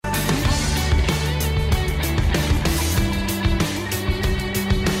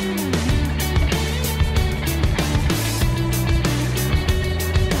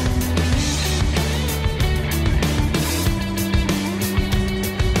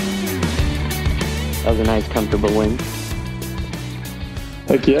That was a nice, comfortable win.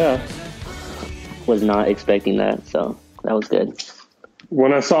 Heck yeah. Was not expecting that, so that was good.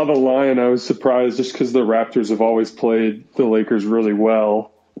 When I saw the line, I was surprised just because the Raptors have always played the Lakers really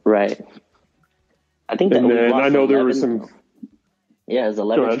well. Right. I think that And we then lost I know 11, there was some. Yeah, it was Go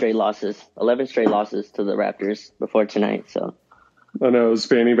 11 ahead. straight losses. 11 straight losses to the Raptors before tonight, so. I know it was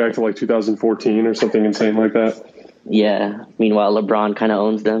spanning back to like 2014 or something insane like that. Yeah. Meanwhile, LeBron kind of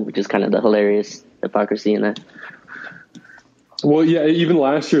owns them, which is kind of the hilarious hypocrisy in that. Well, yeah, even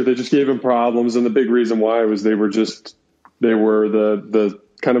last year they just gave him problems, and the big reason why was they were the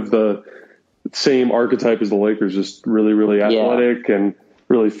kind of the same archetype as the Lakers, just really, really athletic and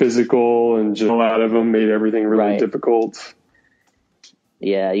really physical, and just a lot of them made everything really difficult.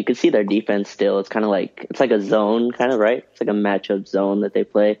 Yeah, you can see their defense still. It's kind of like, it's like a zone kind of, right? It's like a matchup zone that they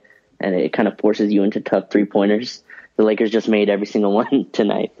play, and it kind of forces you into tough three-pointers. The Lakers just made every single one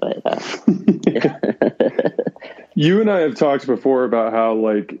tonight, but You and I have talked before about how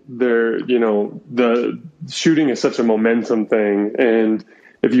like the shooting is such a momentum thing, and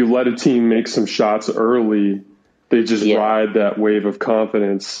if you let a team make some shots early, they just ride that wave of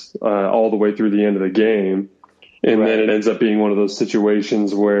confidence all the way through the end of the game. And then it ends up being one of those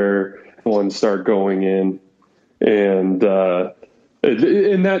situations where ones start going in, and that's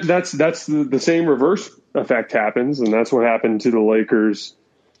the same reverse effect happens, and that's what happened to the Lakers.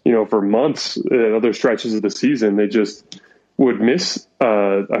 For months, other stretches of the season, they just would miss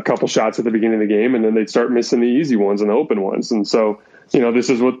a couple shots at the beginning of the game, and then they'd start missing the easy ones and the open ones. And so, this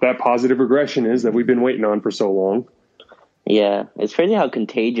is what that positive regression is that we've been waiting on for so long. Yeah, it's crazy how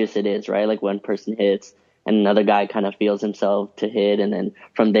contagious it is, right? Like one person hits and another guy kind of feels himself to hit, and then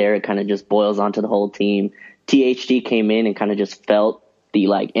from there it kind of just boils onto the whole team. THT came in and kind of just felt the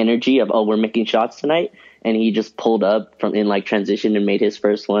like energy of, oh, we're making shots tonight, and he just pulled up from in like transition and made his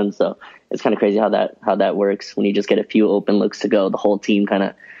first one. So it's kind of crazy how that works when you just get a few open looks to go. The whole team kind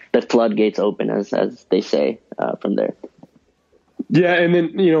of, the floodgates open, as they say, from there. Yeah, and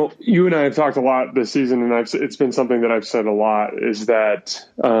then you and I have talked a lot this season, and it's been something that I've said a lot, is that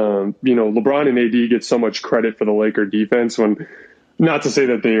LeBron and AD get so much credit for the Laker defense, when not to say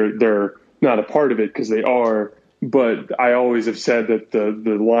that they're not a part of it, because they are, but I always have said that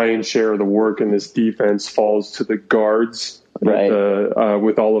the lion's share of the work in this defense falls to the guards, right?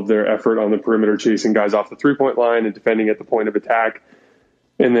 With all of their effort on the perimeter, chasing guys off the 3-point line and defending at the point of attack,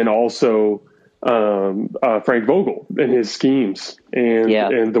 and then also Frank Vogel and his schemes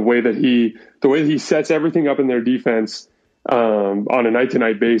and the way that he sets everything up in their defense on a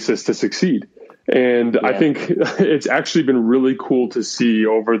night-to-night basis to succeed. And I think it's actually been really cool to see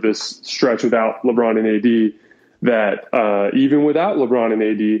over this stretch without LeBron and AD that even without LeBron and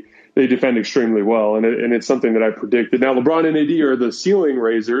AD, they defend extremely well. And it's something that I predicted. Now, LeBron and AD are the ceiling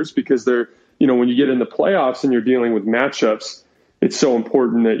raisers because they're, when you get in the playoffs and you're dealing with matchups, it's so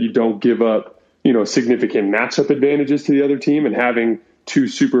important that you don't give up significant matchup advantages to the other team, and having two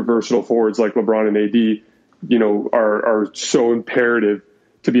super versatile forwards like LeBron and AD, are so imperative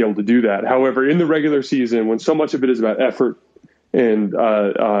to be able to do that. However, in the regular season, when so much of it is about effort and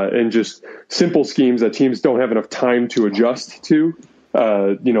just simple schemes that teams don't have enough time to adjust to,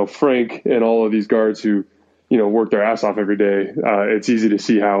 Frank and all of these guards who, work their ass off every day, it's easy to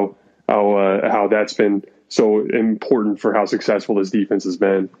see how that's been so important for how successful this defense has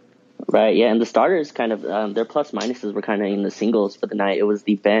been. Right, yeah, and the starters kind of their plus minuses were kind of in the singles for the night. It was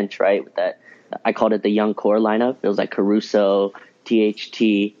the bench, right? With that, I called it the young core lineup. It was like Caruso,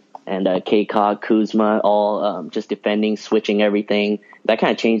 THT, and K-Cog, Kuzma, all just defending, switching everything. That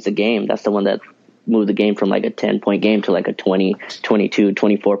kind of changed the game. That's the one that moved the game from like a 10-point game to like a 20, 22,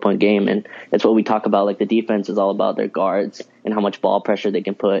 24-point game. And that's what we talk about. Like the defense is all about their guards and how much ball pressure they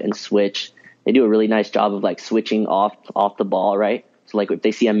can put and switch. They do a really nice job of like switching off the ball, right? So like if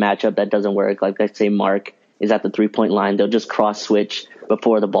they see a matchup that doesn't work, like let's say Mark is at the 3-point line, they'll just cross switch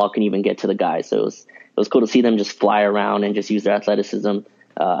before the ball can even get to the guy. So it was cool to see them just fly around and just use their athleticism.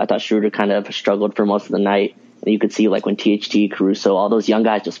 I thought Schroeder kind of struggled for most of the night. And you could see like when THT, Caruso, all those young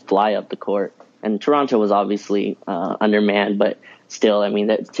guys just fly up the court. And Toronto was obviously undermanned, but still, I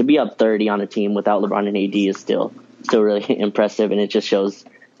mean, to be up 30 on a team without LeBron and AD is still really impressive. And it just shows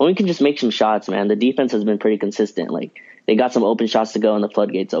when we can just make some shots, man. The defense has been pretty consistent. Like they got some open shots to go and the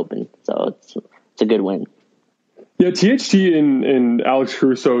floodgates open. So it's a good win. Yeah, THT and Alex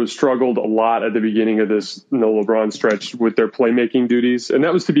Caruso struggled a lot at the beginning of this no LeBron stretch with their playmaking duties. And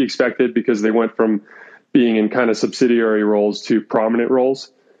that was to be expected because they went from being in kind of subsidiary roles to prominent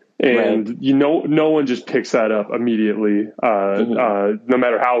roles. And, no one just picks that up immediately, no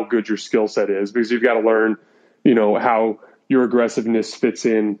matter how good your skill set is, because you've got to learn, how your aggressiveness fits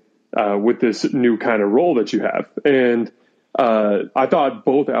in with this new kind of role that you have. And I thought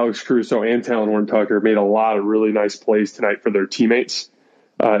both Alex Caruso and Talon Horton-Tucker made a lot of really nice plays tonight for their teammates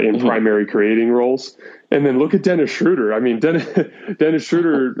in primary creating roles. And then look at Dennis Schroeder. I mean, Dennis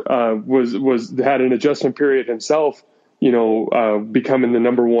Schroeder had an adjustment period himself, becoming the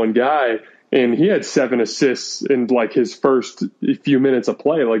number one guy. And he had 7 assists in like his first few minutes of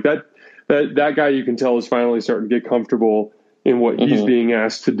play. Like that guy, you can tell, is finally starting to get comfortable in what he's being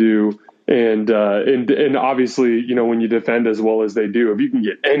asked to do. And obviously, when you defend as well as they do, if you can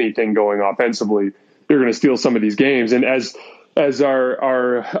get anything going offensively, you're going to steal some of these games. And as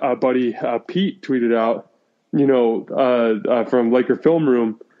our buddy Pete tweeted out, from Laker Film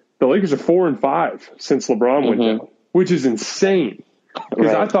Room, the Lakers are 4-5 since LeBron went down, which is insane.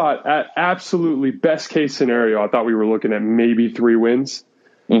 Because I thought at absolutely best case scenario, I thought we were looking at maybe 3 wins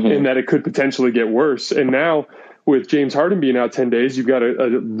and that it could potentially get worse. And now with James Harden being out 10 days, you've got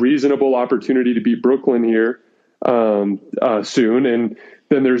a reasonable opportunity to beat Brooklyn here soon. And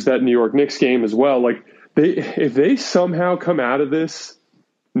then there's that New York Knicks game as well. Like if they somehow come out of this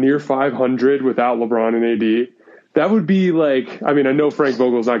near 500 without LeBron and AD, that would be like, I mean, I know Frank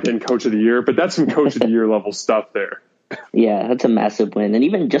Vogel's not getting coach of the year, but that's some coach of the year level stuff there. Yeah, that's a massive win. And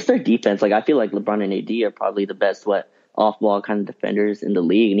even just their defense, like I feel like LeBron and AD are probably the best off-ball kind of defenders in the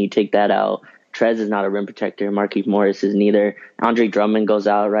league. And you take that out, Trez is not a rim protector. Markieff Morris is neither. Andre Drummond goes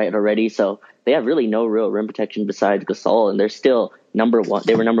out already. So they have really no real rim protection besides Gasol. And they're still number one.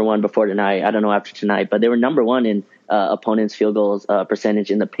 They were number one before tonight. I don't know after tonight, but they were number one in opponents' field goals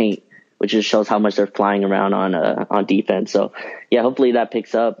percentage in the paint, which just shows how much they're flying around on defense. So yeah, hopefully that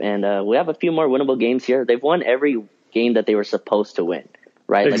picks up. And we have a few more winnable games here. They've won every game that they were supposed to win,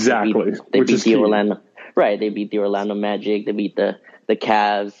 right? Exactly. They beat the Orlando. Right. They beat the Orlando Magic. They beat the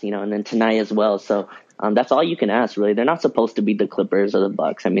Cavs, and then tonight as well. So that's all you can ask, really. They're not supposed to beat the Clippers or the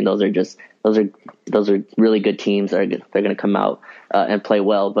Bucks. I mean, those are really good teams. They're going to come out and play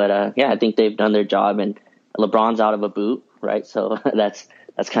well. But yeah, I think they've done their job. And LeBron's out of a boot, right? So that's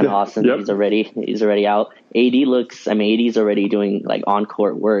kind of awesome. Yep. He's already out. AD's already doing like on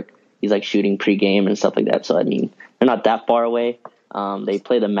court work. He's like shooting pregame and stuff like that. So I mean, they're not that far away. They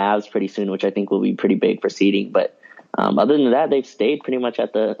play the Mavs pretty soon, which I think will be pretty big for seeding. But other than that, they've stayed pretty much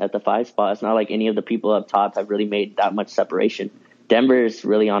at the 5 spot. It's not like any of the people up top have really made that much separation. Denver's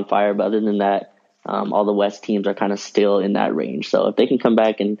really on fire, but other than that, all the West teams are kind of still in that range. So if they can come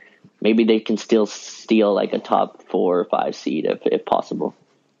back and maybe they can still steal like a top 4 or 5 seed if possible.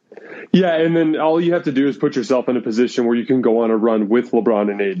 Yeah, and then all you have to do is put yourself in a position where you can go on a run with LeBron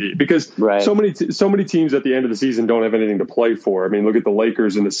and AD, because so many teams at the end of the season don't have anything to play for. I mean, look at the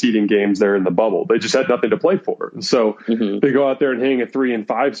Lakers in the seeding games there in the bubble; they just had nothing to play for, and so they go out there and hang a 3 and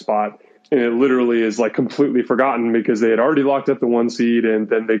 5 spot, and it literally is like completely forgotten because they had already locked up the 1 seed, and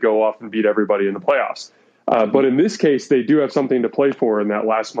then they go off and beat everybody in the playoffs. But in this case, they do have something to play for in that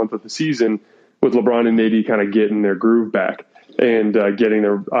last month of the season, with LeBron and AD kind of getting their groove back and getting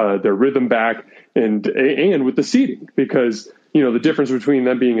their rhythm back, and with the seeding, because the difference between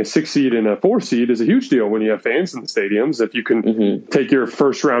them being a 6 seed and a 4 seed is a huge deal when you have fans in the stadiums. If you can take your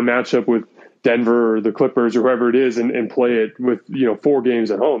first round matchup with Denver or the Clippers or whoever it is and play it with 4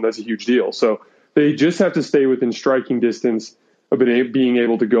 games at home, that's a huge deal. So they just have to stay within striking distance of being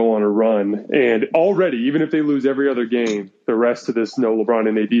able to go on a run. And already, even if they lose every other game, the rest of this no LeBron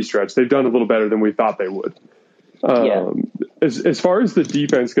and AD stretch, they've done a little better than we thought they would. As far as the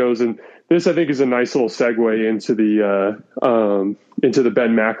defense goes, and this I think is a nice little segue into the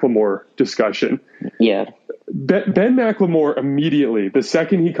Ben McLemore discussion. Yeah, Ben McLemore immediately, the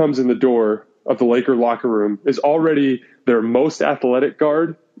second he comes in the door of the Laker locker room, is already their most athletic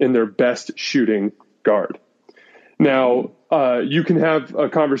guard and their best shooting guard. Now, you can have a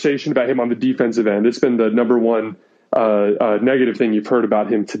conversation about him on the defensive end. It's been the number one negative thing you've heard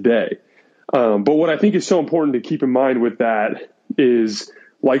about him today. But what I think is so important to keep in mind with that is,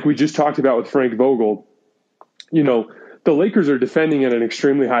 like we just talked about with Frank Vogel, the Lakers are defending at an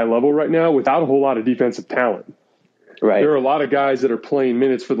extremely high level right now without a whole lot of defensive talent. Right. There are a lot of guys that are playing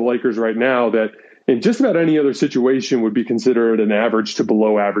minutes for the Lakers right now that in just about any other situation would be considered an average to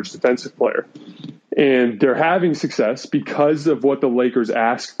below average defensive player. And they're having success because of what the Lakers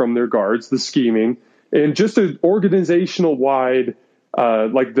ask from their guards, the scheming, and just an organizational wide,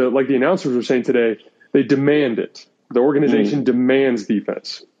 like the announcers were saying today, they demand it. The organization demands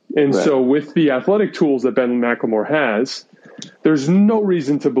defense. And so with the athletic tools that Ben McLemore has, there's no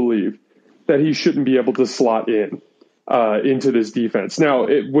reason to believe that he shouldn't be able to slot into this defense. Now,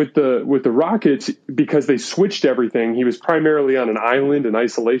 with the Rockets, because they switched everything, he was primarily on an island in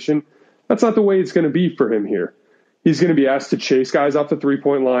isolation. That's not the way it's going to be for him here. He's going to be asked to chase guys off the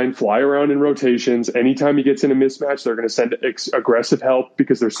 3-point line, fly around in rotations. Anytime he gets in a mismatch, they're going to send aggressive help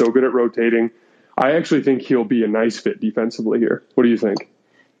because they're so good at rotating. I actually think he'll be a nice fit defensively here. What do you think?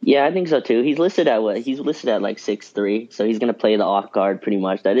 Yeah, I think so too. He's listed at what? He's listed at like 6'3", so he's going to play the off guard pretty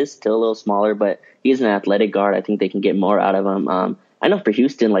much. That is still a little smaller, but he's an athletic guard. I think they can get more out of him. I know for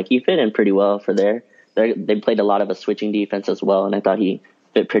Houston, like he fit in pretty well for there. They played a lot of a switching defense as well, and I thought he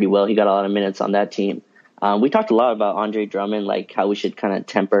fit pretty well. He got a lot of minutes on that team. We talked a lot about Andre Drummond, like how we should kind of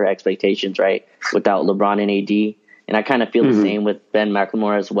temper expectations, right, without LeBron and AD. And I kind of feel the same with Ben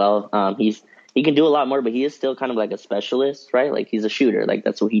McLemore as well. He can do a lot more, but he is still kind of like a specialist, right? Like he's a shooter, like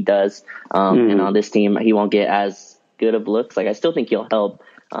that's what he does. And on this team, he won't get as good of looks. Like I still think he'll help.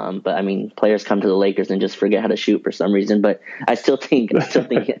 But I mean, players come to the Lakers and just forget how to shoot for some reason. But I still think he's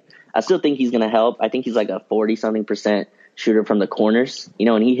going to help. I think he's like a 40-something% shooter from the corners,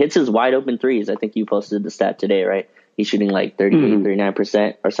 and he hits his wide open threes. I think you posted the stat today, right? He's shooting like 38,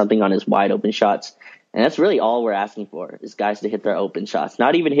 39% or something on his wide open shots. And that's really all we're asking for is guys to hit their open shots,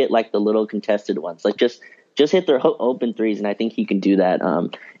 not even hit like the little contested ones, like just hit their open threes. And I think he can do that.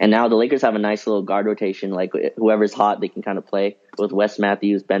 And now the Lakers have a nice little guard rotation. Like whoever's hot, they can kind of play with Wes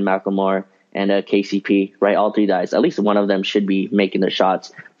Matthews, Ben McLemore, and KCP, right? All three guys, at least one of them should be making their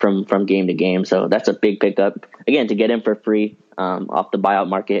shots from game to game. So that's a big pickup. Again, to get him for free off the buyout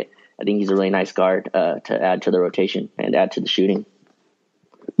market, I think he's a really nice guard to add to the rotation and add to the shooting.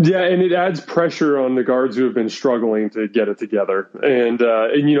 Yeah, and it adds pressure on the guards who have been struggling to get it together. And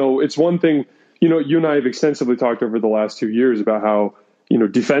it's one thing, you and I have extensively talked over the last 2 years about how,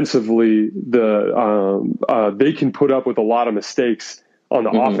 defensively they can put up with a lot of mistakes on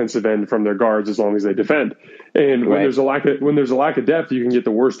the offensive end from their guards as long as they defend. And when there's a lack of depth, you can get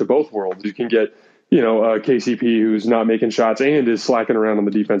the worst of both worlds. You can get, KCP who's not making shots and is slacking around on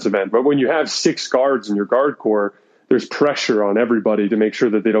the defensive end. But when you have 6 guards in your guard core, there's pressure on everybody to make sure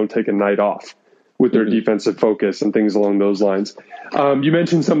that they don't take a night off with their defensive focus and things along those lines. You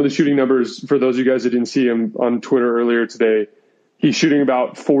mentioned some of the shooting numbers. For those of you guys that didn't see him on Twitter earlier today, he's shooting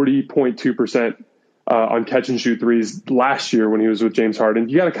about 40.2% on catch and shoot threes last year when he was with James Harden.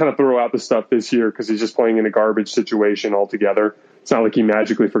 You got to kind of throw out the stuff this year because he's just playing in a garbage situation altogether. It's not like he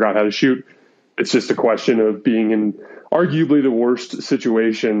magically forgot how to shoot. It's just a question of being in arguably the worst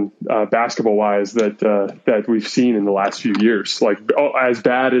situation basketball-wise that we've seen in the last few years. Like as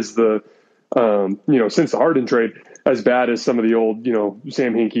bad as the since the Harden trade, as bad as some of the old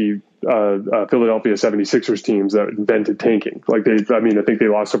Sam Hinkie Philadelphia 76ers teams that invented tanking. Like I think they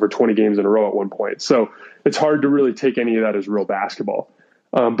lost over 20 games in a row at one point. So it's hard to really take any of that as real basketball.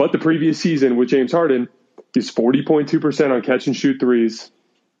 But the previous season with James Harden, he's 40.2% on catch and shoot threes.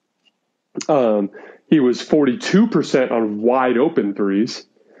 He was 42% on wide open threes,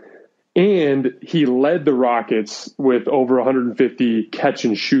 and he led the Rockets with over 150 catch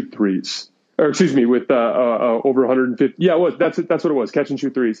and shoot threes. Or excuse me, with over 150. Yeah, it was. That's what it was. Catch and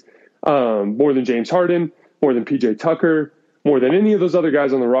shoot threes. More than James Harden, more than PJ Tucker, more than any of those other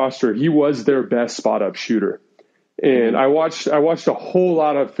guys on the roster. He was their best spot up shooter. And I watched a whole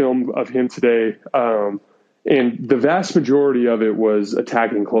lot of film of him today, and the vast majority of it was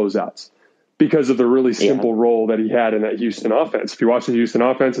attacking closeouts, because of the really simple role that he had in that Houston offense. If you watch the Houston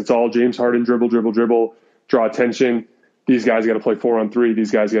offense, it's all James Harden, dribble, draw attention. These guys got to play 4-on-3.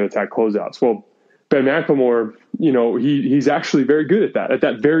 These guys got to attack closeouts. Well, Ben McLemore, he's actually very good at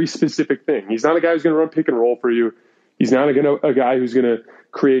that very specific thing. He's not a guy who's going to run pick and roll for you. He's not a guy who's going to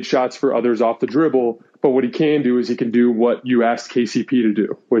create shots for others off the dribble. But what he can do is he can do what you asked KCP to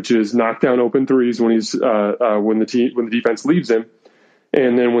do, which is knock down open threes when the defense leaves him.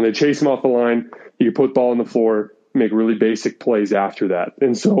 And then when they chase him off the line, he can put ball on the floor, make really basic plays after that.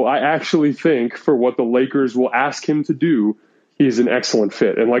 And so I actually think for what the Lakers will ask him to do, he's an excellent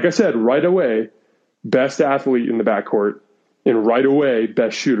fit. And like I said, right away, best athlete in the backcourt, and right away,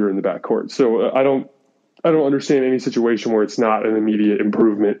 best shooter in the backcourt. So I don't understand any situation where it's not an immediate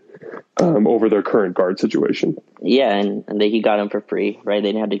improvement over their current guard situation. Yeah, and he got him for free, right? They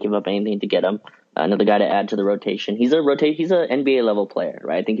didn't have to give up anything to get him. Another guy to add to the rotation. He's a NBA level player,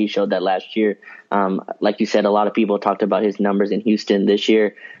 right? I think he showed that last year. Like you said, a lot of people talked about his numbers in Houston this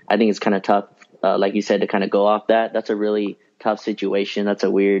year. I think it's kind of tough, like you said, to kind of go off that. That's a really tough situation. That's a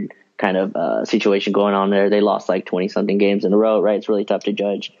weird kind of situation going on there. They lost like 20-something games in a row, right? It's really tough to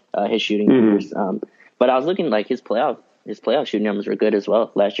judge his shooting numbers. But I was looking like his playoff shooting numbers were good as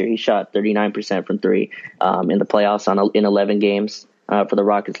well. Last year, he shot 39% from three in the playoffs in 11 games. For the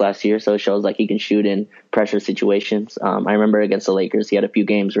Rockets last year, so it shows like he can shoot in pressure situations. I remember against the Lakers, he had a few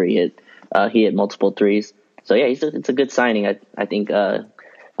games where he hit multiple threes. So yeah, it's a good signing. I think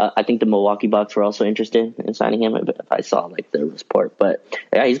I think the Milwaukee Bucks were also interested in signing him if I saw like the report. But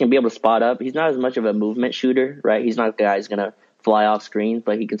yeah, he's going to be able to spot up. He's not as much of a movement shooter, right? He's not the guy who's going to fly off screens,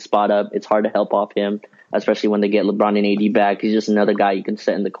 but he can spot up. It's hard to help off him, especially when they get LeBron and AD back. He's just another guy you can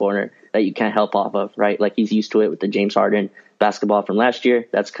set in the corner that you can't help off of, right? Like he's used to it with the James Harden basketball from last year.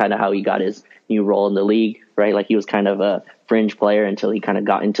 That's kind of how he got his new role in the league, right? Like he was kind of a fringe player until he kind of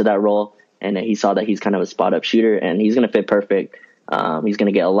got into that role, and he saw that he's kind of a spot up shooter, and he's going to fit perfect. He's going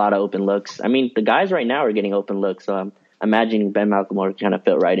to get a lot of open looks. I mean, the guys right now are getting open looks, so I'm imagining Ben McLemore kind of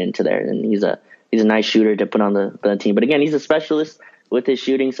fit right into there, and he's a nice shooter to put on the team. But again, he's a specialist with his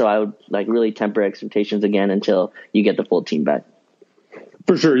shooting, so I would like really temper expectations again until you get the full team back.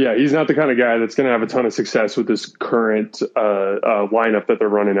 For sure, yeah. He's not the kind of guy that's going to have a ton of success with this current lineup that they're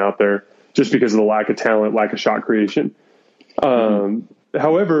running out there, just because of the lack of talent, lack of shot creation.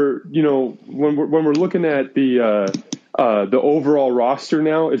 However, you know, when we're looking at the overall roster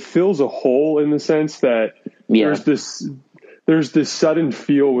now, it fills a hole in the sense that there's this sudden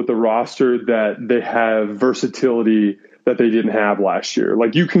feel with the roster that they have versatility that they didn't have last year.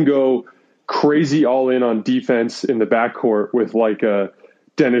 Like you can go crazy all in on defense in the backcourt with like a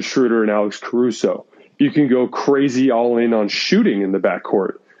Dennis Schroeder and Alex Caruso. You can go crazy all in on shooting in the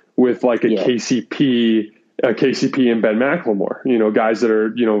backcourt with like a KCP and Ben McLemore, you know, guys that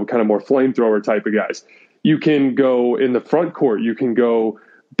are, you know, kind of more flamethrower type of guys. You can go in the front court. You can go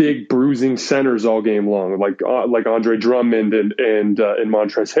big bruising centers all game long, like Andre Drummond and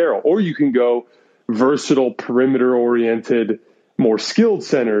Montrezl Harrell, or you can go versatile perimeter oriented, more skilled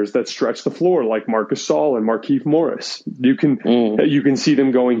centers that stretch the floor, like Marc Gasol and Markieff Morris. You can see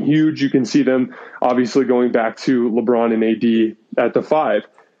them going huge. You can see them obviously going back to LeBron and AD at the 5.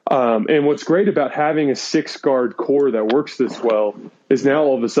 And what's great about having a 6-guard core that works this well is now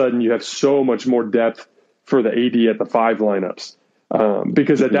all of a sudden you have so much more depth for the AD at the 5 lineups.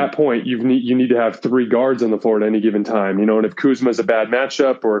 Because at that point you need to have 3 guards on the floor at any given time, you know, and if Kuzma's a bad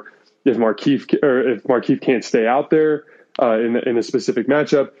matchup, or if Markieff can't stay out there in a specific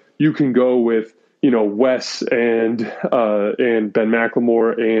matchup, you can go with, you know, Wes and Ben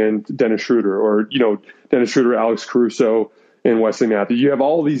McLemore and Dennis Schroeder, or, you know, Dennis Schroeder, Alex Caruso, and Wesley Matthews. You have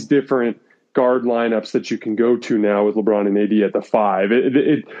all these different guard lineups that you can go to now with LeBron and AD at the 5.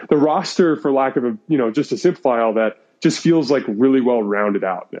 The roster, for lack of just to simplify all that, just feels like really well rounded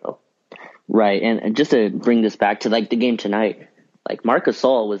out now. Right. And just to bring this back to like the game tonight, like Marc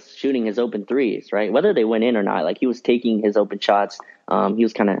Gasol was shooting his open threes, right? Whether they went in or not, like he was taking his open shots. I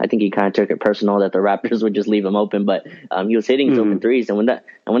think he kind of took it personal that the Raptors would just leave him open, but he was hitting his open threes. And when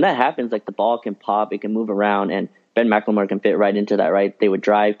that happens, like the ball can pop, it can move around, and Ben McLemore can fit right into that, right? They would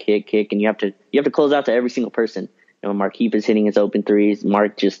drive, kick, and you have to close out to every single person. You know, Markieff is hitting his open threes,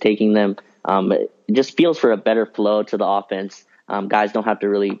 Mark just taking them. It just feels for a better flow to the offense. Guys don't have to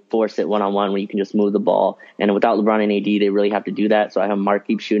really force it one-on-one when you can just move the ball. And without LeBron and AD, they really have to do that. So I have Mark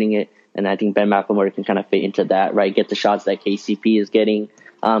keep shooting it, and I think Ben McLemore can kind of fit into that, right? Get the shots that KCP is getting,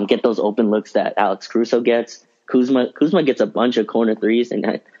 get those open looks that Alex Caruso gets. Kuzma gets a bunch of corner threes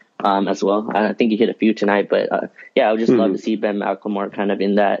and as well. I think he hit a few tonight, but I would just love to see Ben McLemore kind of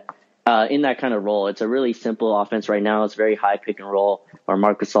in that kind of role. It's a really simple offense right now. It's very high pick and roll, or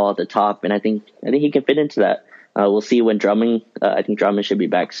Marc Gasol at the top, and I think he can fit into that. We'll see when Drummond. I think Drummond should be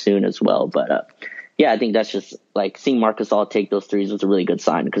back soon as well. But I think that's just like seeing Marc Gasol take those threes was a really good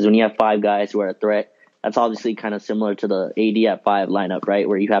sign, because when you have 5 guys who are a threat, that's obviously kind of similar to the AD at 5 lineup, right?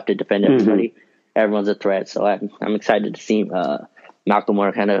 Where you have to defend everybody. Everyone's a threat. So I'm excited to see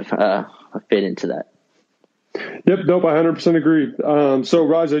McLemore kind of fit into that. Yep, nope, I 100% agree. So,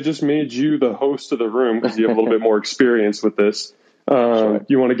 Raj, I just made you the host of the room because you have a little bit more experience with this. Sure.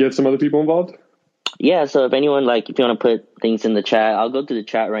 You want to get some other people involved? Yeah, so if anyone, if you want to put things in the chat, I'll go to the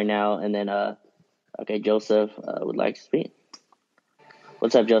chat right now, and then, Joseph would like to speak.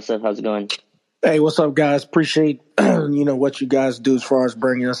 What's up, Joseph? How's it going? Hey, what's up, guys? Appreciate, what you guys do as far as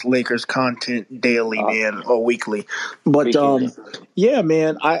bringing us Lakers content daily, man, or weekly. But,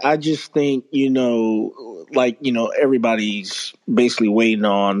 man, I just think, everybody's basically waiting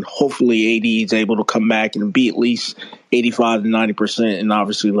on, hopefully AD is able to come back and be at least 85 to 90%, and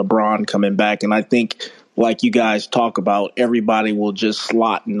obviously LeBron coming back. And I think, like you guys talk about, everybody will just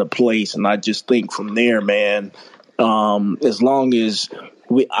slot into place. And I just think from there, man, as long as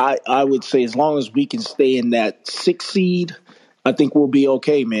I would say as long as we can stay in that 6 seed, I think we'll be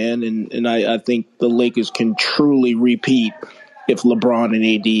okay, man. And I think the Lakers can truly repeat if LeBron and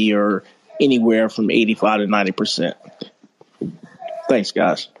AD are anywhere from 85 to 90%. Thanks,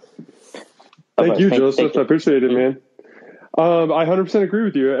 guys. Thank you, Joseph. I appreciate it, man. I 100% agree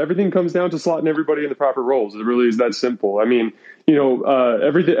with you. Everything comes down to slotting everybody in the proper roles. It really is that simple. I mean,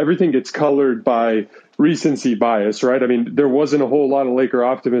 everything gets colored by recency bias, right? I mean, there wasn't a whole lot of Laker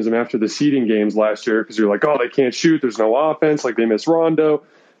optimism after the seeding games last year because you're like, oh, they can't shoot. There's no offense. Like, they miss Rondo.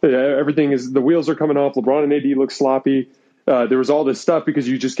 The wheels are coming off. LeBron and AD look sloppy. There was all this stuff because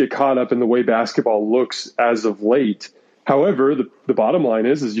you just get caught up in the way basketball looks as of late. However, the bottom line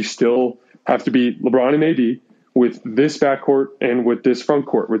is you still have to beat LeBron and AD with this backcourt and with this front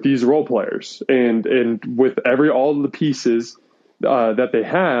court, with these role players, and with all of the pieces that they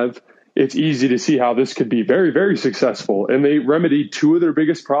have. It's easy to see how this could be very, very successful. And they remedied two of their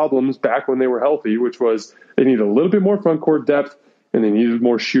biggest problems back when they were healthy, which was they needed a little bit more front court depth and they needed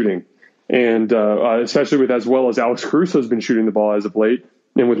more shooting. And especially with as well as Alex Caruso has been shooting the ball as of late,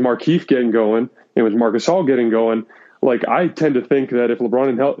 and with Markieff getting going and with Marc Gasol getting going, like, I tend to think that if LeBron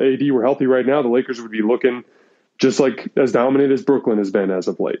and AD were healthy right now, the Lakers would be looking just like as dominant as Brooklyn has been as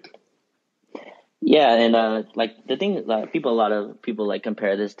of late. Yeah, and like the thing, a lot of people like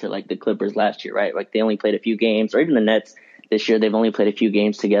compare this to like the Clippers last year, right? Like they only played a few games, or even the Nets this year, they've only played a few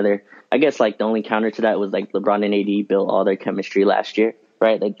games together. I guess like the only counter to that was like LeBron and AD built all their chemistry last year,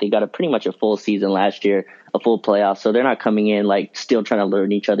 right? Like they got pretty much a full season last year, a full playoff, so they're not coming in like still trying to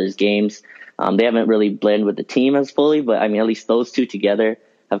learn each other's games. They haven't really blended with the team as fully, but I mean, at least those two together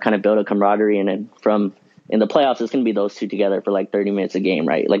have kind of built a camaraderie, and then in the playoffs, it's going to be those two together for like 30 minutes a game,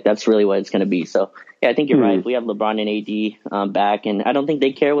 right? Like that's really what it's going to be. So yeah, I think you're right. We have LeBron and AD back, and I don't think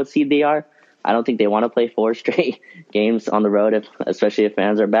they care what seed they are. I don't think they want to play 4 straight games on the road, especially if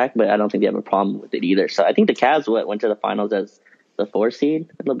fans are back, but I don't think they have a problem with it either. So I think the Cavs went to the finals as the 4 seed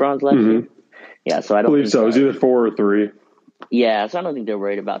at LeBron's last year. Yeah, so I don't believe so. It was either 4 or 3. Yeah, so I don't think they're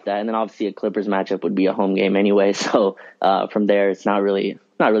worried about that. And then obviously a Clippers matchup would be a home game anyway. So from there, it's not really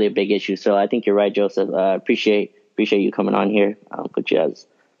a big issue. So I think you're right, Joseph. Appreciate you coming on here. I'll put you as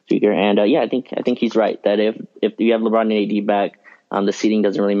speaker. And I think he's right that if you have LeBron and AD back, the seeding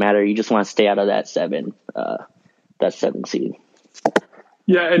doesn't really matter. You just want to stay out of that 7 seed.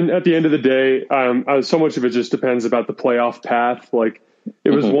 Yeah, and at the end of the day, so much of it just depends about the playoff path. Like,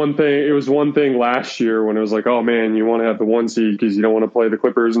 it was one thing. It was one thing last year when it was like, oh man, you want to have the 1 seed because you don't want to play the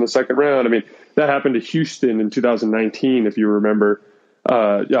Clippers in the second round. I mean, that happened to Houston in 2019, if you remember.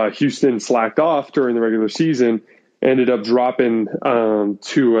 Houston slacked off during the regular season, ended up dropping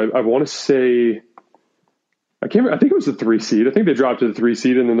to I want to say, I think it was the 3 seed. I think they dropped to the 3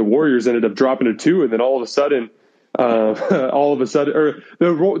 seed, and then the Warriors ended up dropping to 2, and then all of a sudden, or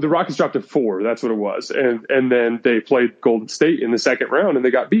the Rockets dropped to 4. That's what it was, and then they played Golden State in the second round, and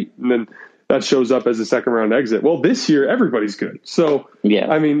they got beat, and then that shows up as a second round exit. Well, this year everybody's good, so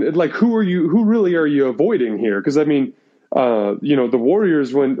yeah. I mean, like, who really are you avoiding here? Because I mean, the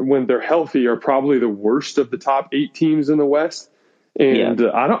Warriors when they're healthy are probably the worst of the top 8 teams in the West. And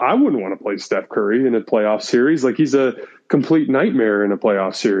I wouldn't want to play Steph Curry in a playoff series. Like, he's a complete nightmare in a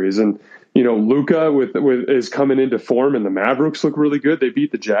playoff series. And, Luka is coming into form, and the Mavericks look really good. They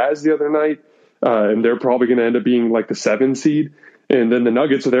beat the Jazz the other night, and they're probably going to end up being like the 7 seed. And then the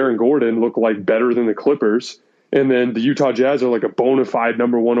Nuggets with Aaron Gordon look like better than the Clippers. And then the Utah Jazz are like a bona fide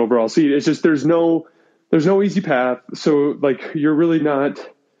number 1 overall seed. It's just there's no easy path. So like you're really not.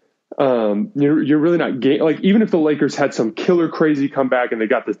 You're really not like, even if the Lakers had some killer crazy comeback and they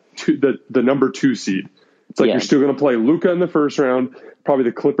got the number 2 seed, it's like you're still going to play Luka in the first round, probably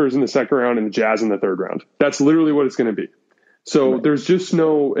the Clippers in the second round, and the Jazz in the third round. That's literally what it's going to be. So there's just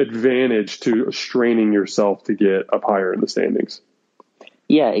no advantage to straining yourself to get up higher in the standings.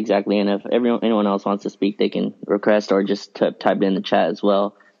 Yeah, exactly. And if anyone else wants to speak, they can request or just type it in the chat as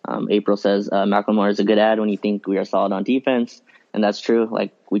well. April says Macklemore is a good ad when you think we are solid on defense. And that's true.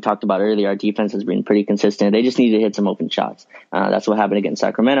 Like we talked about earlier, our defense has been pretty consistent. They just need to hit some open shots. That's what happened against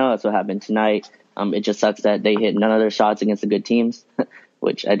Sacramento. That's what happened tonight. It just sucks that they hit none of their shots against the good teams,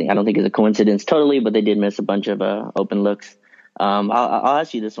 which I don't think is a coincidence totally, but they did miss a bunch of open looks. I'll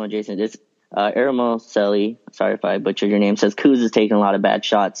ask you this one, Jason. It's Aramo Selly, sorry if I butchered your name, says Kuz is taking a lot of bad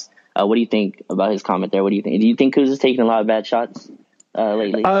shots. What do you think about his comment there? What do you think? Do you think Kuz is taking a lot of bad shots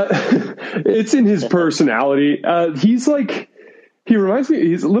lately? It's in his personality. He reminds me,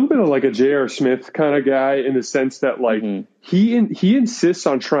 he's a little bit of like a J.R. Smith kind of guy in the sense that like he insists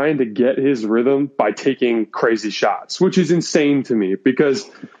on trying to get his rhythm by taking crazy shots, which is insane to me because,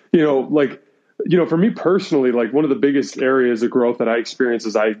 for me personally, like one of the biggest areas of growth that I experienced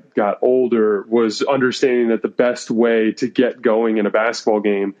as I got older was understanding that the best way to get going in a basketball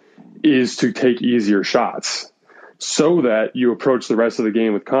game is to take easier shots so that you approach the rest of the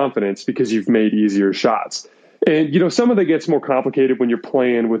game with confidence because you've made easier shots. And, some of it gets more complicated when you're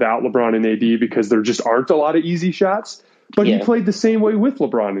playing without LeBron and AD because there just aren't a lot of easy shots. but he played the same way with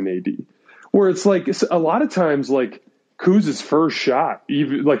LeBron and AD, where it's like a lot of times like Kuz's first shot,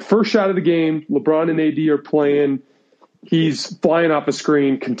 even like first shot of the game, LeBron and AD are playing. He's flying off a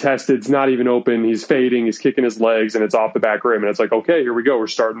screen, contested, it's not even open. He's fading, he's kicking his legs, and it's off the back rim. And it's like, okay, here we go. We're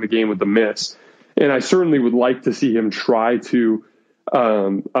starting the game with the miss. And I certainly would like to see him try to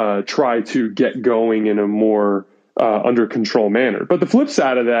get going in a more under control manner. But the flip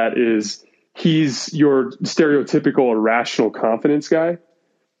side of that is he's your stereotypical irrational confidence guy.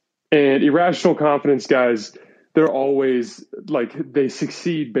 And irrational confidence guys, they're always like they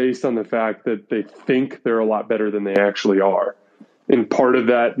succeed based on the fact that they think they're a lot better than they actually are. And part of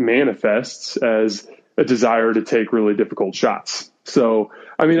that manifests as a desire to take really difficult shots. So,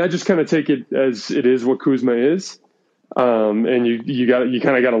 I mean, I just kind of take it as it is what Kuzma is. And you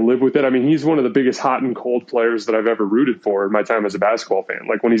kind of got to live with it. I mean, he's one of the biggest hot and cold players that I've ever rooted for in my time as a basketball fan.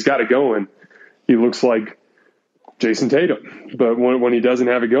 Like when he's got it going, he looks like Jason Tatum, but when he doesn't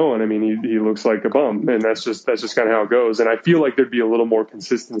have it going, I mean, he looks like a bum, and that's just kind of how it goes. And I feel like there'd be a little more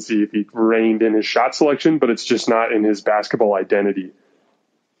consistency if he reined in his shot selection, but it's just not in his basketball identity.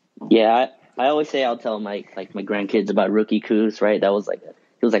 Yeah, I always say I'll tell my grandkids about rookie Kuz, right? He was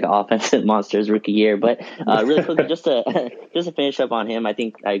like an offensive monster his rookie year. But really quickly, just to finish up on him, I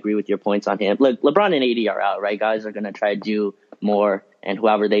think I agree with your points on him. Look, LeBron and AD are out, right? Guys are going to try to do more, and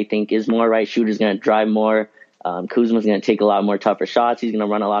whoever they think is more, right? Shooter's going to drive more. Kuzma's going to take a lot more tougher shots. He's going to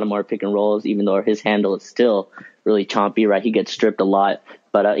run a lot of more pick and rolls, even though his handle is still really chompy, right? He gets stripped a lot.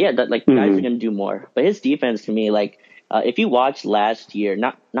 But guys are going to do more. But his defense, to me, if you watch last year,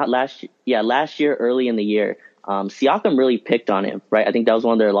 last year, early in the year, Siakam really picked on him, right? I think that was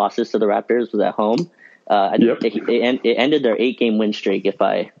one of their losses to the Raptors, was at home. I think it ended their 8-game win streak, if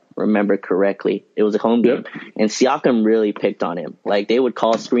I remember correctly. It was a home game. And Siakam really picked on him. Like, they would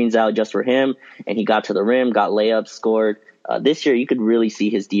call screens out just for him, and he got to the rim, got layups, scored. This year, you could really see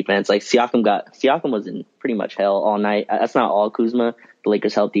his defense. Like, Siakam was in pretty much hell all night. That's not all Kuzma. The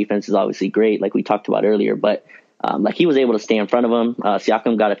Lakers' help defense is obviously great, like we talked about earlier, but he was able to stay in front of him.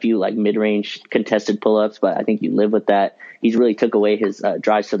 Siakam got a few mid-range contested pull-ups, but I think you live with that. He's really took away his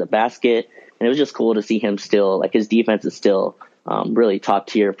drives to the basket, and it was just cool to see him still, his defense is still really top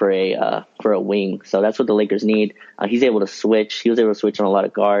tier for a wing. So that's what the Lakers need. He's able to switch. He was able to switch on a lot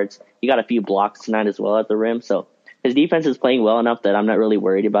of guards. He got a few blocks tonight as well at the rim. So his defense is playing well enough that I'm not really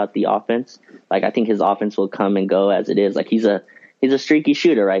worried about the offense. I think his offense will come and go as it is. He's a streaky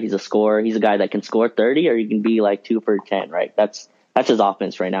shooter, right? He's a scorer. He's a guy that can score 30, or he can be 2 for 10, right? That's his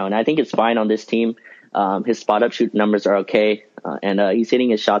offense right now. And I think it's fine on this team. His spot up shoot numbers are okay. And he's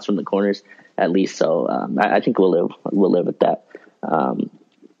hitting his shots from the corners at least. So I think we'll live with that.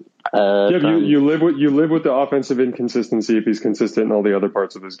 You live with the offensive inconsistency if he's consistent in all the other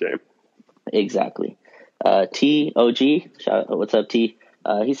parts of his game. Exactly. TOG, what's up, T?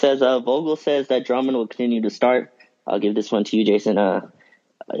 He says Vogel says that Drummond will continue to start. I'll give this one to you, Jason.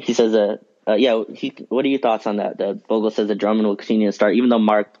 He says, what are your thoughts on that? Vogel says that Drummond will continue to start, even though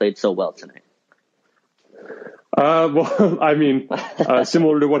Mark played so well tonight. Well, I mean,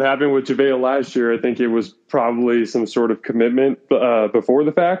 similar to what happened with JaVale last year, I think it was probably some sort of commitment before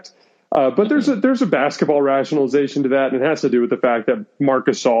the fact. But there's a basketball rationalization to that, and it has to do with the fact that Marc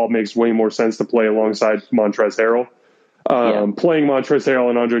Gasol makes way more sense to play alongside Montrezl Harrell. Playing Montrezl Harrell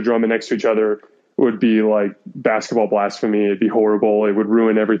and Andre Drummond next to each other would be like basketball blasphemy. It'd be horrible. It would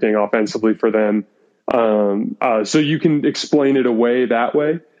ruin everything offensively for them. So you can explain it away that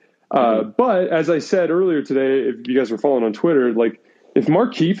way. But as I said earlier today, if you guys were following on Twitter, if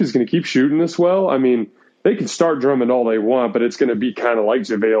Markieff is going to keep shooting this well, I mean, they can start Drummond all they want, but it's going to be kind of like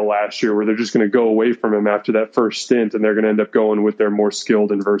JaVale last year, where they're just going to go away from him after that first stint, and they're going to end up going with their more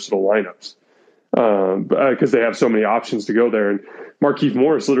skilled and versatile lineups because they have so many options to go there. And Markieff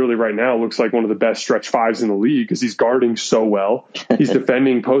Morris literally right now looks like one of the best stretch fives in the league because he's guarding so well. He's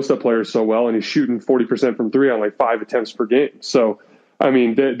defending post-up players so well, and he's shooting 40% from three on 5 attempts per game. So, I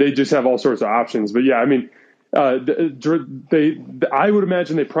mean, they just have all sorts of options. But, yeah, I mean, I would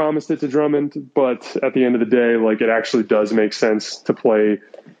imagine they promised it to Drummond, but at the end of the day, it actually does make sense to play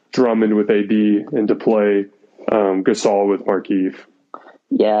Drummond with AD and to play Gasol with Markieff.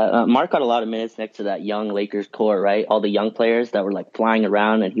 Yeah, Mark got a lot of minutes next to that young Lakers core, right? All the young players that were flying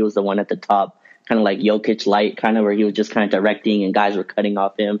around, and he was the one at the top, kind of like Jokic light, kind of where he was just kind of directing and guys were cutting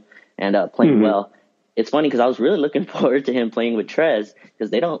off him and playing well. It's funny because I was really looking forward to him playing with Trez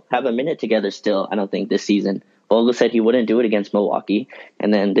because they don't have a minute together still, I don't think, this season. Vogel said he wouldn't do it against Milwaukee.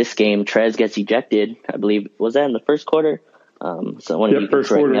 And then this game, Trez gets ejected. I believe, was that in the first quarter? So one of you can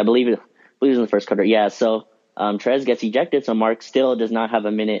correct me. I believe it was in the first quarter. Yeah, so Trez gets ejected, so Mark still does not have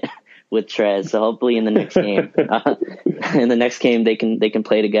a minute with Trez. So hopefully in the next game, in the next game they can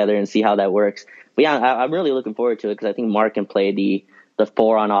play together and see how that works. But yeah, I'm really looking forward to it because I think Mark can play the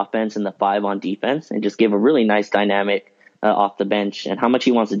 4 on offense and the 5 on defense and just give a really nice dynamic off the bench. And how much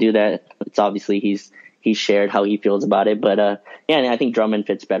he wants to do that, it's obviously he's shared how he feels about it. But yeah, and I think Drummond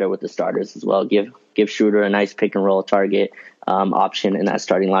fits better with the starters as well. Give Schroeder a nice pick and roll target option in that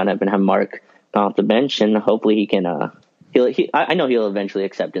starting lineup and have Mark off the bench, and hopefully he can. I know he'll eventually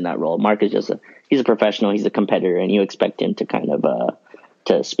accept in that role. Mark is he's a professional, he's a competitor, and you expect him to kind of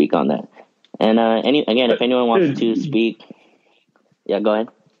to speak on that. And if anyone wants to speak, yeah, go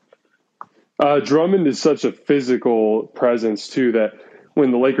ahead. Drummond is such a physical presence too that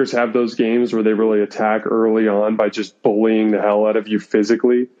when the Lakers have those games where they really attack early on by just bullying the hell out of you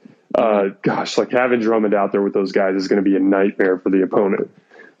physically, like having Drummond out there with those guys is going to be a nightmare for the opponent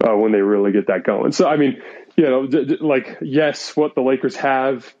when they really get that going. So, I mean, yes, what the Lakers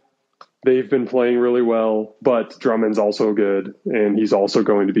have, they've been playing really well, but Drummond's also good, and he's also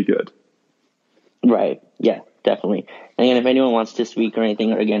going to be good. Right. Yeah, definitely. And again, if anyone wants to speak or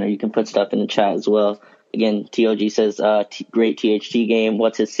anything, or you can put stuff in the chat as well. Again, TOG says, great THT game.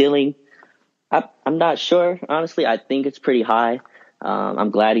 What's his ceiling? I'm not sure. Honestly, I think it's pretty high.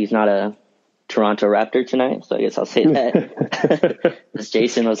 I'm glad he's not a Toronto Raptor tonight, so I guess I'll say that. As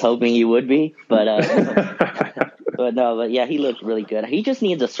Jason was hoping he would be. But yeah, he looked really good. He just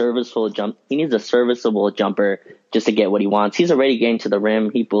needs a serviceable jump. He needs a serviceable jumper just to get what he wants. He's already getting to the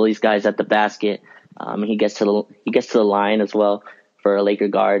rim. He bullies guys at the basket. He gets to the line as well for a Laker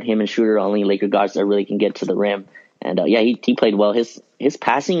guard. Him and Schroeder are only Laker guards that really can get to the rim. And he played well. His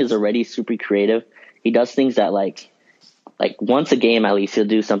passing is already super creative. He does things that like once a game at least he'll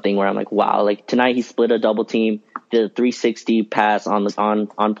do something where I'm like, wow. Like tonight he split a double team, did a 360 pass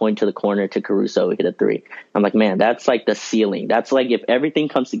on point to the corner to Caruso, hit a 3. I'm like, man, that's like the ceiling. That's like if everything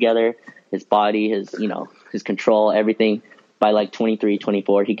comes together, his body, his control, everything, by like 23,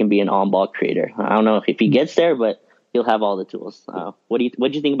 24, he can be an on-ball creator. I don't know if he gets there, but he'll have all the tools. What do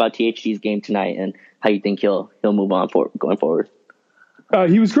you think about THT's game tonight, and how you think he'll move on going forward?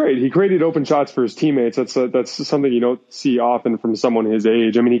 He was great. He created open shots for his teammates. That's something you don't see often from someone his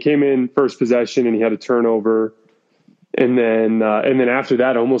age. I mean, he came in first possession and he had a turnover, and then after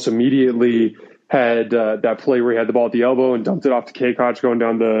that, almost immediately had that play where he had the ball at the elbow and dumped it off to K-Koch going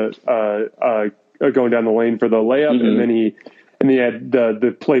down the lane for the layup, mm-hmm. and he had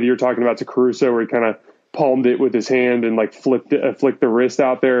the play that you're talking about to Caruso where he kind of palmed it with his hand and like flicked the wrist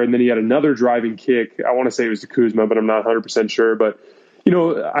out there, and then he had another driving kick. I want to say it was to Kuzma, but I'm not 100% sure. But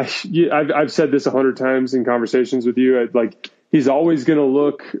I've said this 100 times in conversations with you. He's always going to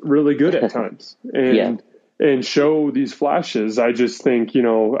look really good at times and show these flashes. I just think,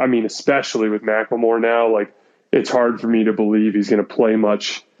 especially with Macklemore now, like it's hard for me to believe he's going to play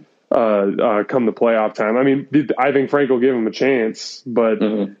much come the playoff time. I mean, I think Frank will give him a chance, but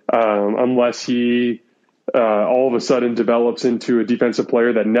unless he all of a sudden develops into a defensive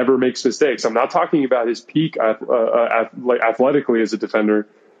player that never makes mistakes. I'm not talking about his peak athletically as a defender.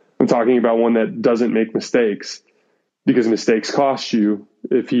 I'm talking about one that doesn't make mistakes, because mistakes cost you.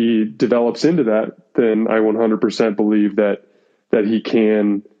 If he develops into that, then I 100% believe that he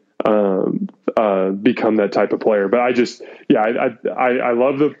can become that type of player. But I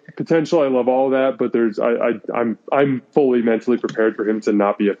love the potential. I love all of that, but I'm fully mentally prepared for him to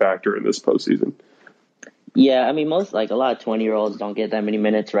not be a factor in this postseason. Yeah, I mean, a lot of 20-year-olds don't get that many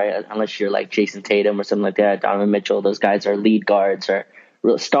minutes, right? Unless you're like Jason Tatum or something like that, Donovan Mitchell. Those guys are lead guards or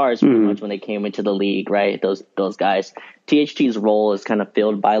real stars pretty much when they came into the league, right? Those guys. THT's role is kind of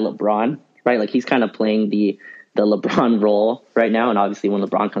filled by LeBron, right? Like he's kind of playing the LeBron role right now, and obviously when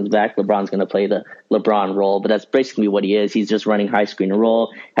LeBron comes back, LeBron's going to play the LeBron role. But that's basically what he is. He's just running high screen and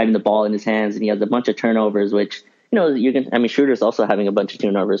roll, having the ball in his hands, and he has a bunch of turnovers, which. Schroeder's also having a bunch of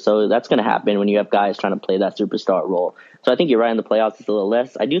turnovers, so that's going to happen when you have guys trying to play that superstar role. So I think you're right in the playoffs, it's a little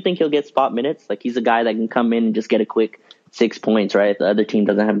less. I do think he'll get spot minutes. Like he's a guy that can come in and just get a quick 6 points, right? If the other team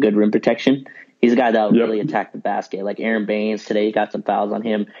doesn't have good rim protection. He's a guy that will really attack the basket. Like Aaron Baines today, he got some fouls on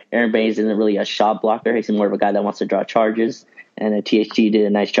him. Aaron Baines isn't really a shot blocker. He's more of a guy that wants to draw charges, and THT did a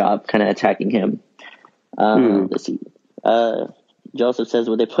nice job kind of attacking him. Let's see. Joseph says,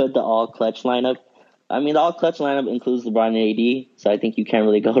 would they put the all clutch lineup? I mean, the all-clutch lineup includes LeBron and AD, so I think you can't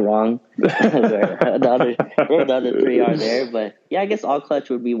really go wrong where the other three are there. But, yeah, I guess all-clutch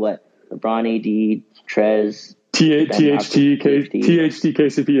would be what? LeBron, AD, Trez, THT,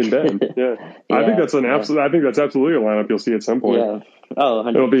 KCP, and Ben. Yeah. I think that's I think that's absolutely a lineup you'll see at some point. Yeah. Oh,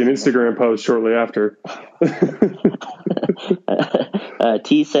 100%. It'll be an Instagram post shortly after.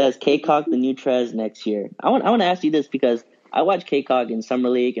 T says, K-Cock the new Trez next year. I want to ask you this because I watch K-Cock in Summer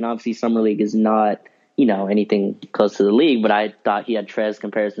League, and obviously Summer League is not – anything close to the league, but I thought he had Trez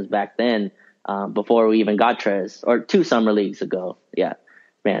comparisons back then, before we even got Trez, or 2 summer leagues ago. Yeah.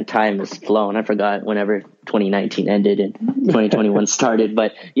 Man, time has flown. I forgot whenever 2019 ended and 2021 started.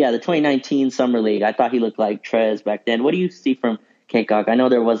 But yeah, the 2019 summer league, I thought he looked like Trez back then. What do you see from Cacok? I know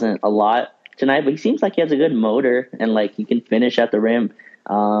there wasn't a lot tonight, but he seems like he has a good motor and like he can finish at the rim.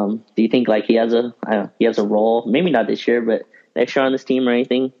 Do you think like he has a role? Maybe not this year, but next year on this team or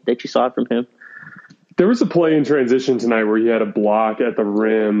anything that you saw from him? There was a play in transition tonight where he had a block at the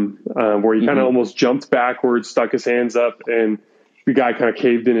rim, where he kind of almost jumped backwards, stuck his hands up, and the guy kind of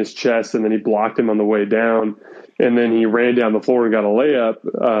caved in his chest, and then he blocked him on the way down, and then he ran down the floor and got a layup.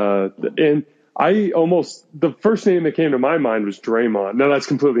 And the first name that came to my mind was Draymond. Now that's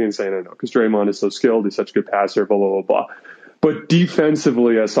completely insane, I know, because Draymond is so skilled, he's such a good passer, blah, blah, blah, blah. But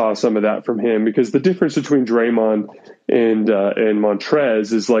defensively, I saw some of that from him, because the difference between Draymond and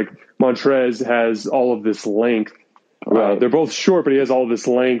Montrez is like Montrez has all of this length. They're both short, but he has all this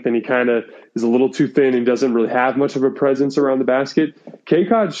length, and he kind of is a little too thin and doesn't really have much of a presence around the basket.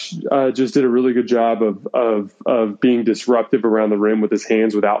 Cacok just did a really good job of being disruptive around the rim with his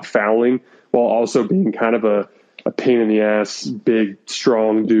hands without fouling, while also being kind of a pain in the ass, big,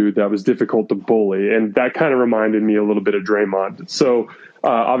 strong dude that was difficult to bully. And that kind of reminded me a little bit of Draymond. So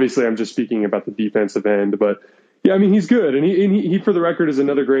obviously I'm just speaking about the defensive end, but yeah, I mean, he's good. And he for the record, is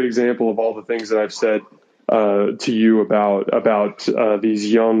another great example of all the things that I've said to you about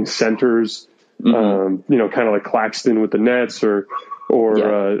these young centers, kind of like Claxton with the Nets or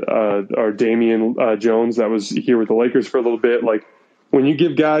Damian Jones that was here with the Lakers for a little bit. Like, when you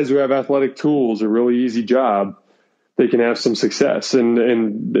give guys who have athletic tools a really easy job, they can have some success.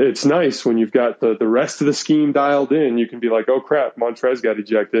 And it's nice when you've got the rest of the scheme dialed in. You can be like, oh crap, Montrez got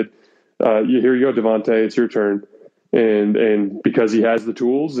ejected. Here you go, Devontae, it's your turn. And because he has the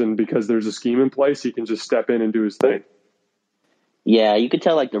tools and because there's a scheme in place, he can just step in and do his thing. Yeah, you could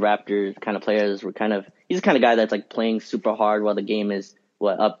tell like the Raptors kind of players were he's the kind of guy that's like playing super hard while the game is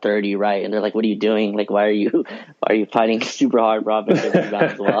up 30, right? And they're like, what are you doing? Like, why are you fighting super hard while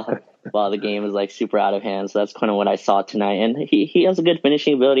the game is like super out of hand? So that's kind of what I saw tonight. And he has a good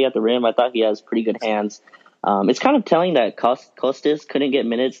finishing ability at the rim. I thought he has pretty good hands. It's kind of telling that Kostas couldn't get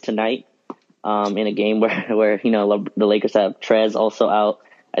minutes tonight. In a game where the Lakers have Trez also out.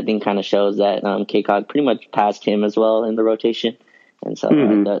 I think kind of shows that Cacok pretty much passed him as well in the rotation, and so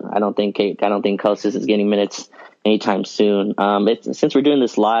I don't think Kostas is getting minutes anytime soon. Since we're doing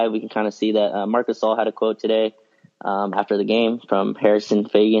this live, we can kind of see that Marc Gasol had a quote today after the game from Harrison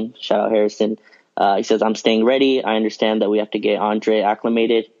Fagan. Shout out Harrison. He says, "I'm staying ready. I understand that we have to get Andre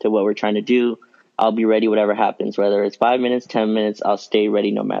acclimated to what we're trying to do. I'll be ready whatever happens, whether it's 5 minutes, 10 minutes, I'll stay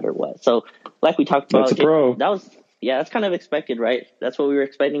ready no matter what." So like we talked about, that's a pro. That's kind of expected, right? That's what we were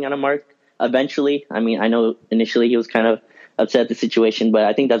expecting out of Marc eventually. I mean, I know initially he was kind of upset at the situation, but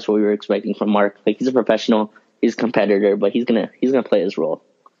I think that's what we were expecting from Marc. Like, he's a professional, he's a competitor, but he's gonna play his role.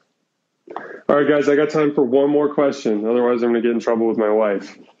 All right, guys, I got time for one more question. Otherwise, I'm going to get in trouble with my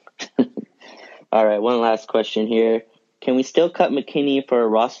wife. All right, one last question here. Can we still cut McKinney for a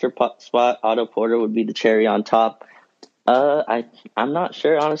roster spot? Otto Porter would be the cherry on top. I'm not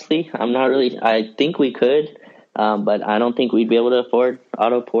sure, honestly. I think we could, but I don't think we'd be able to afford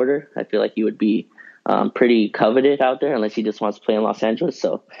Otto Porter. I feel like he would be pretty coveted out there unless he just wants to play in Los Angeles.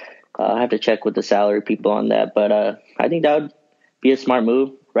 So I have to check with the salary people on that. But I think that would be a smart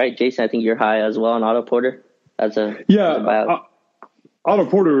move, right, Jason? I think you're high as well on Otto Porter as a buyout. Otto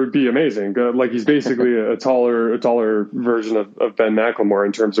Porter would be amazing. Like, he's basically a taller version of Ben McLemore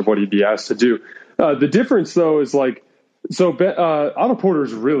in terms of what he'd be asked to do. The difference, though, is like, Otto Porter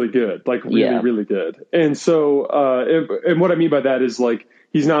is really good, like really good. And so, and what I mean by that is, like,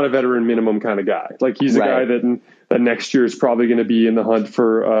 he's not a veteran minimum kind of guy. Like, he's a guy that next year is probably going to be in the hunt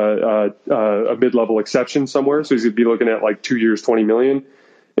for a mid-level exception somewhere. So he's going to be looking at like 2 years, $20 million.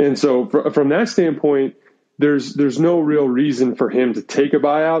 And so from that standpoint, there's no real reason for him to take a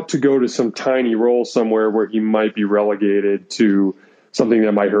buyout to go to some tiny role somewhere where he might be relegated to something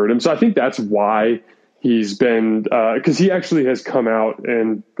that might hurt him. So I think that's why he's been, because he actually has come out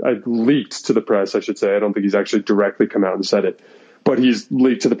and leaked to the press, I should say. I don't think he's actually directly come out and said it, but he's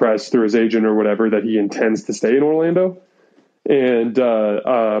leaked to the press through his agent or whatever that he intends to stay in Orlando. And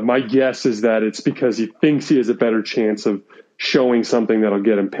my guess is that it's because he thinks he has a better chance of showing something that'll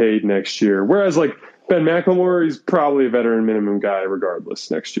get him paid next year. Whereas, like, Ben McLemore, he's probably a veteran minimum guy regardless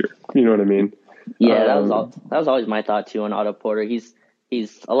next year. You know what I mean? Yeah, that was always my thought too on Otto Porter. He's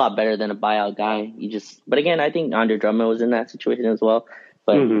a lot better than a buyout guy. But again, I think Andre Drummond was in that situation as well.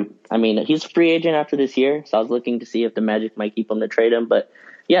 But I mean, he's a free agent after this year, so I was looking to see if the Magic might keep him to trade him. But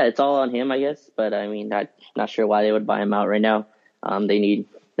yeah, it's all on him, I guess. But I mean, I'm not sure why they would buy him out right now. They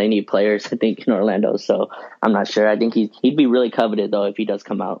need players, I think, in Orlando. So I'm not sure. I think he'd be really coveted though if he does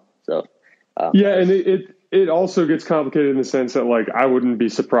come out. So yeah, and it also gets complicated in the sense that, like, I wouldn't be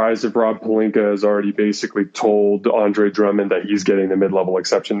surprised if Rob Pelinka has already basically told Andre Drummond that he's getting the mid-level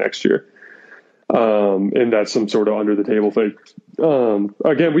exception next year. And that's some sort of under the table thing.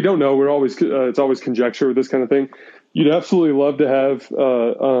 Again, we don't know. We're always, it's always conjecture with this kind of thing. You'd absolutely love to have,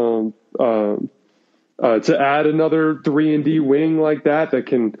 to add another 3-and-D wing like that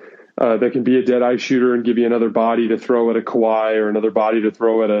can be a dead eye shooter and give you another body to throw at a Kawhi or another body to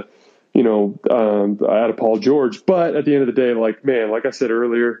throw at a Paul George. But at the end of the day, like, man, like I said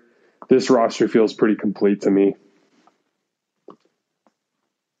earlier, this roster feels pretty complete to me.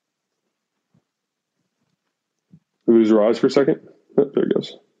 We lose Raj for a second. Oh, there it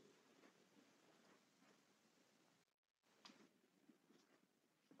goes.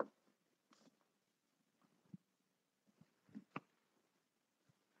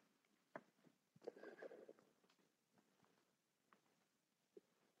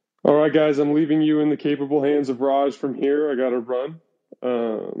 All right, guys, I'm leaving you in the capable hands of Raj from here. I got to run.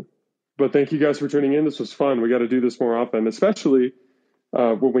 But thank you guys for tuning in. This was fun. We got to do this more often, especially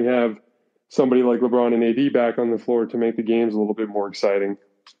when we have somebody like LeBron and AD back on the floor to make the games a little bit more exciting.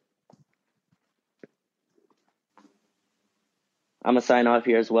 I'm gonna sign off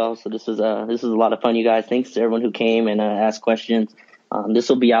here as well. So this was a lot of fun, you guys. Thanks to everyone who came and asked questions. This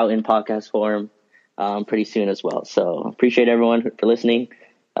will be out in podcast form pretty soon as well. So appreciate everyone for listening.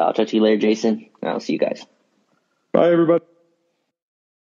 I'll talk to you later, Jason. I'll see you guys. Bye, everybody.